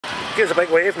Here's a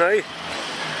big wave now.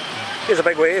 Here's a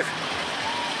big wave.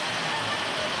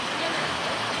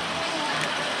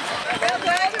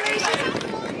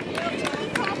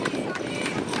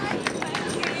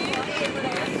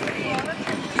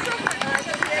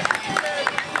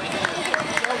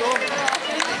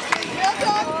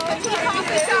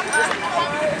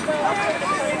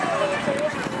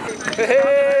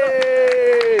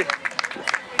 Hey!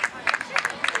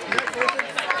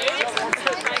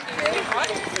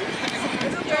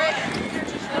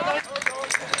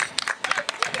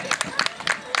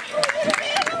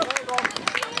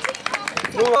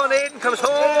 Move on, Aiden comes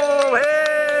home! Hey!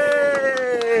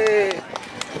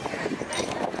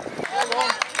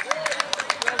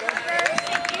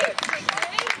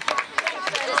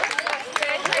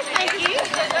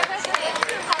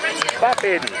 Back,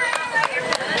 Aiden.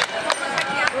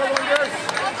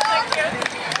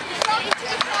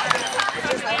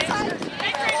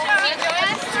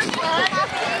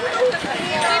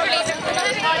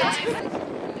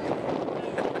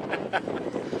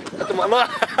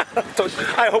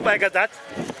 I hope I get that.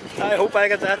 I hope I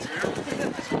get that.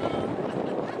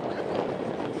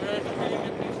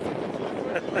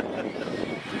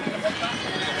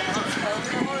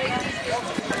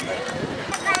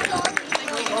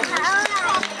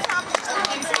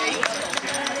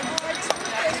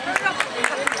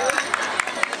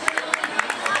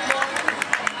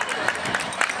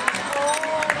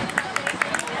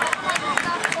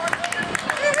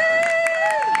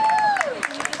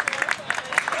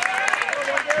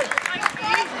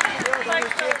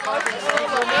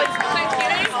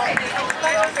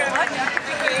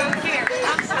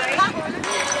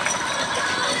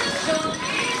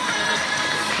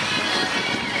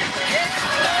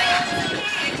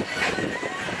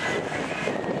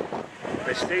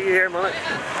 Stay here, man.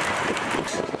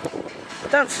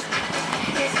 Dance.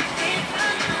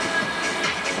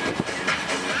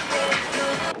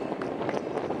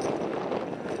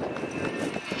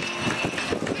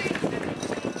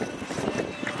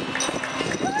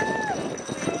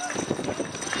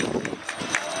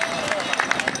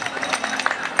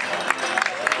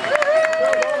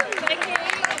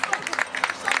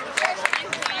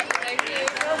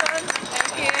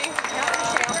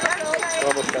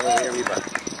 Almost got over here, we back.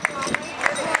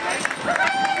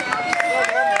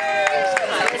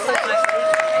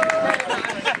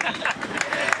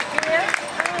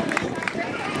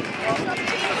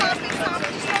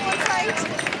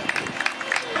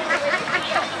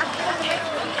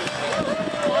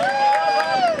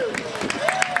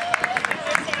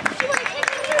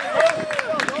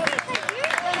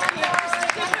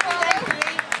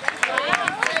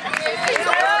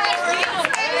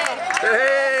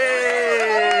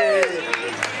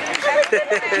 In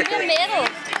the middle.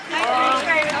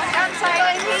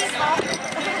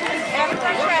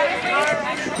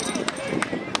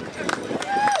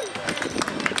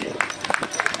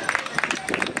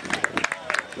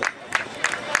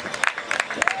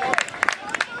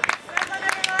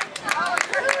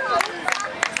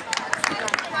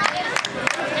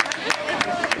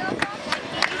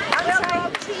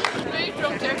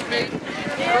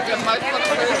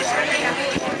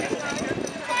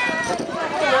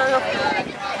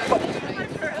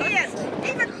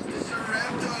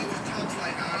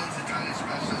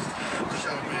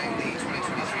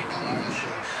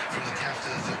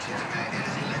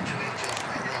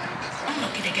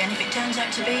 Again if it turns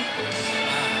out to be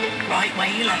right where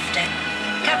you left it.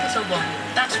 Capital One,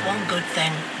 that's one good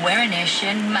thing. We're a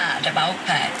nation mad about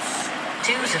pets.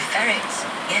 Two's of ferrets.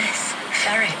 Yes,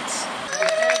 ferrets.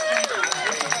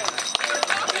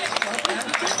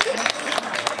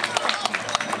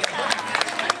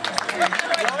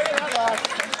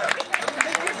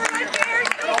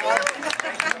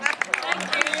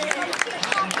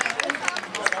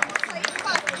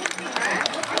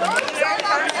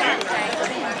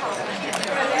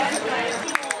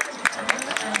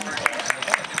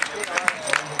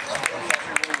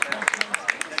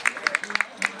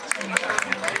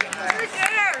 Who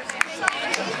dares?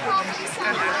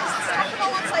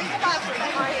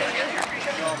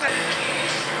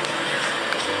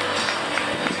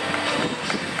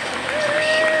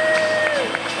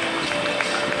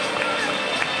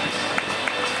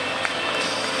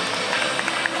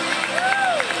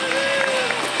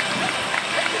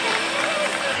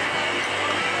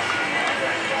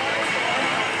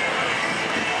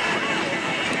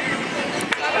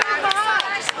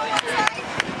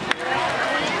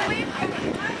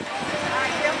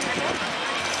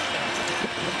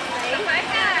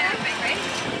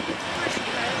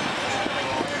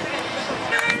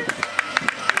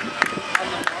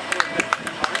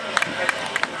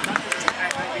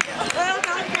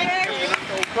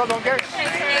 Well done, girls. Take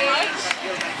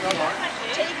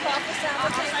off the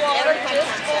sandwiches, water,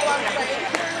 just go on plate.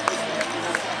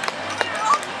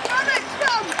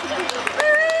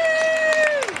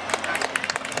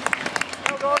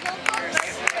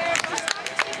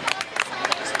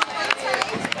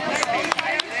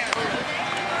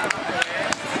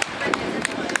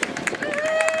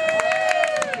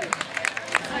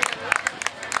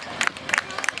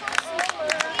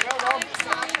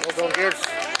 Well done, girls.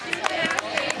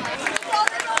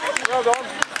 Well done.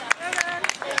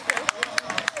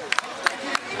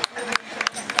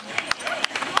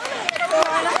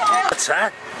 What's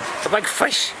that? A big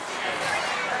fish.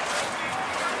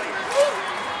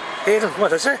 Aidan,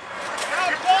 what is it? A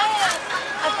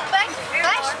big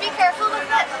fish, be careful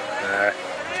with it.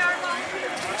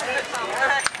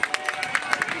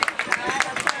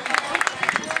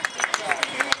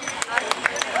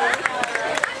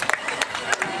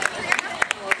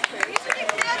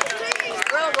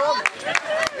 Well done.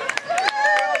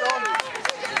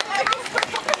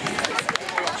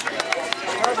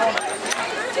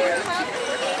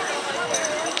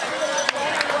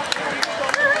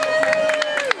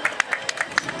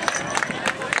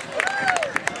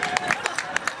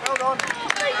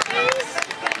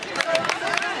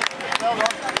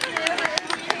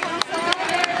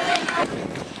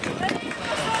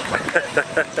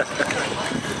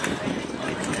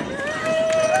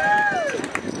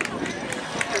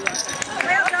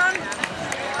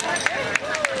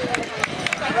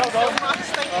 Well done.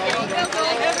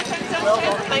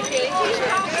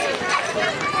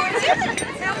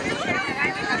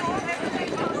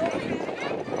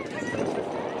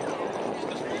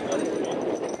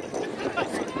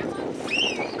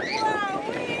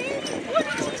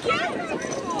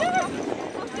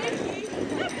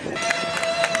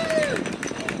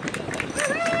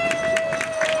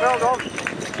 Well done.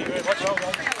 Thank you very much. Well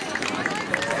done.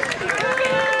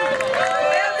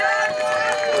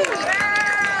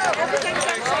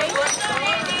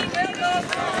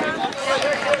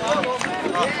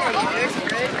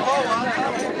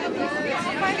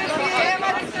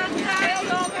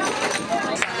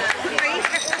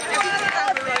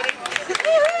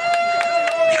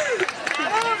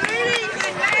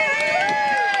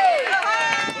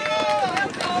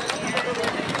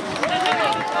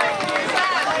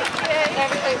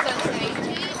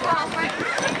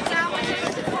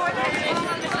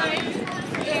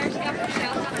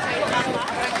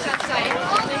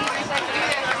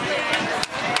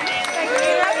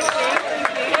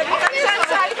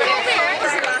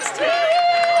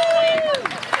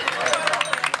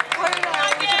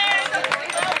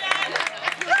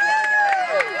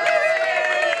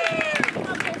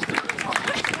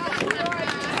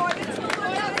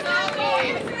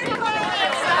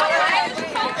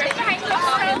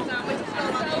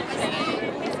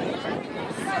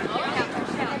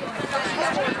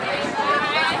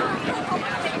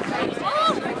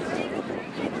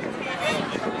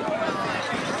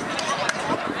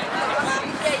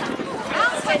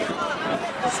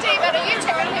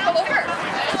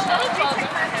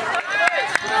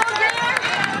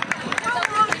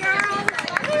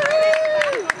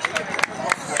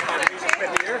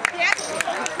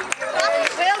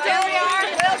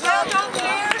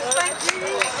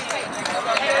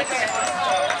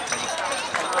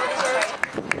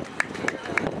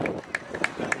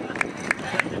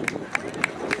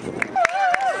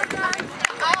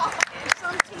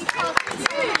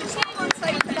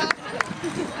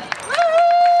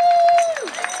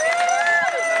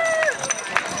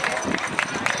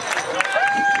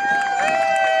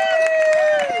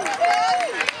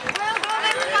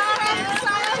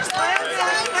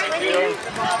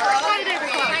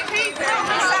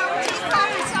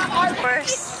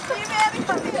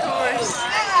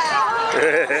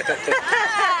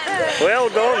 Well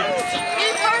done. You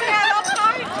park that up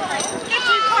high. Get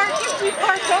you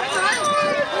park up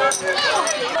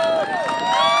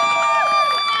high.